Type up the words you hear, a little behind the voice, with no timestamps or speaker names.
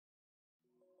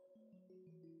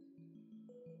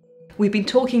We've been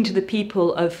talking to the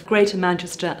people of Greater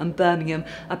Manchester and Birmingham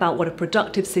about what a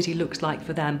productive city looks like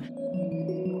for them.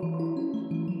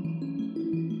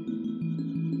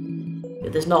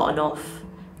 There's not enough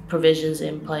provisions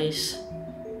in place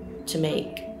to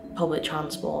make public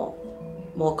transport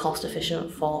more cost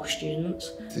efficient for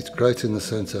students. It's great in the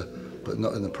centre, but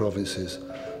not in the provinces.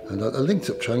 And a linked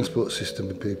up transport system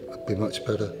would be much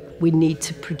better. We need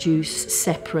to produce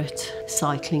separate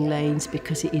cycling lanes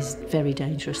because it is very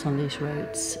dangerous on these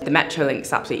roads. The Metro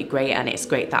link's absolutely great, and it's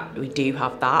great that we do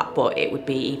have that, but it would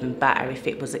be even better if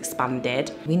it was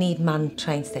expanded. We need manned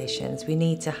train stations. We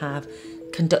need to have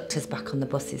conductors back on the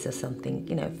buses or something,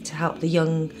 you know, to help the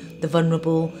young, the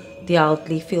vulnerable, the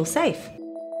elderly feel safe.